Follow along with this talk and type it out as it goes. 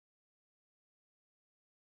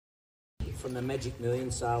from the Magic Million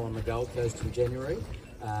sale on the Gold Coast in January.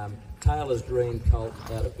 Taylor's Green colt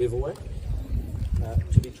out of Bivouac.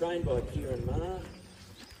 To be trained by Kieran Marr.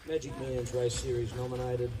 Magic Millions Race Series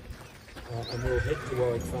nominated. And we'll head to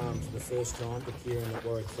Warwick Farm for the first time, to Kieran at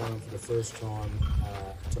Warwick Farm for the first time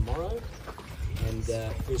tomorrow. And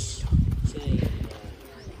Chris, seeing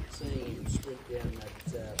him sprint down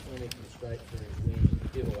that Flemington straight for his win,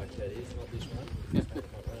 Bivouac that is, not this one.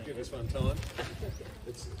 Give this one time.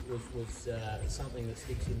 It was something that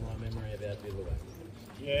sticks in my memory about Bivouac.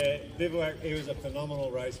 Yeah, Bivouac, he was a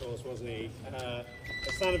phenomenal racehorse, wasn't he? A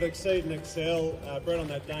son of Exceed and Excel, bred on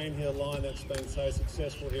that Danehill line that's been so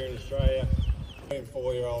successful here in Australia.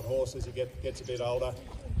 4-year-old horse as he gets a bit older.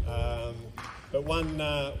 But one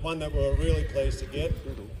that we're really pleased to get.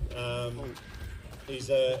 He's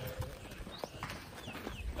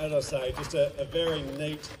as I say, just a very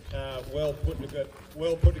neat, well put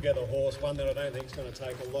together horse. One that I don't think is going to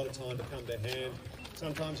take a lot of time to come to hand.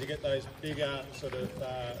 Sometimes you get those bigger, sort of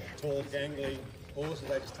tall, gangly horses.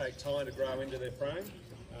 They just take time to grow into their frame.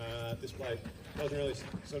 This bloke doesn't really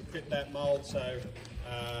sort of fit that mould. So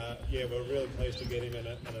yeah, we're really pleased to get him,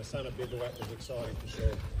 and a son of Bivouac was exciting for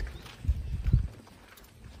sure.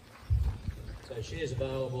 So shares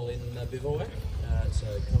available in Bivouac, so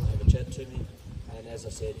come and have a chat to me. And as I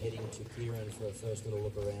said, heading to Kieran for a first little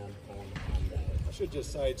look around on Monday. I should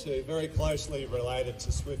just say too, very closely related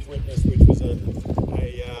to Swift Witness, which was a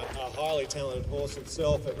highly talented horse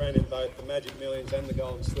itself. It ran in both the Magic Millions and the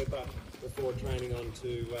Golden Slipper before training on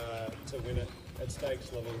to win it at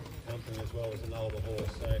stakes level company as well as an older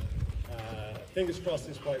horse. So fingers crossed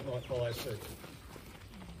this bloke might follow suit.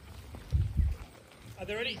 Are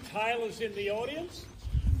there any Taylors in the audience?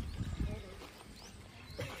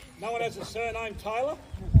 No one has a surname Taylor?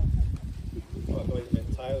 I thought you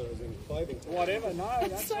meant Taylor as in clothing. Whatever, no,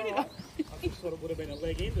 that's all right. I just thought it would have been a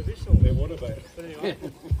leg into this or There would have been. But anyway.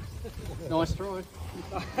 Nice try.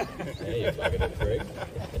 Yeah, you plugged it correct.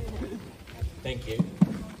 Thank you.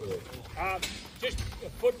 Just a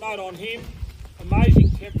footnote on him.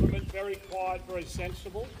 Amazing temperament, very quiet, very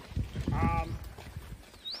sensible.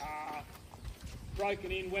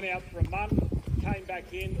 Broken in, went out for a month, came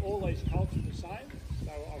back in. All these colts are the same.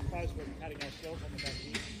 So I suppose we're cutting ourselves on the back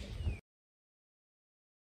here.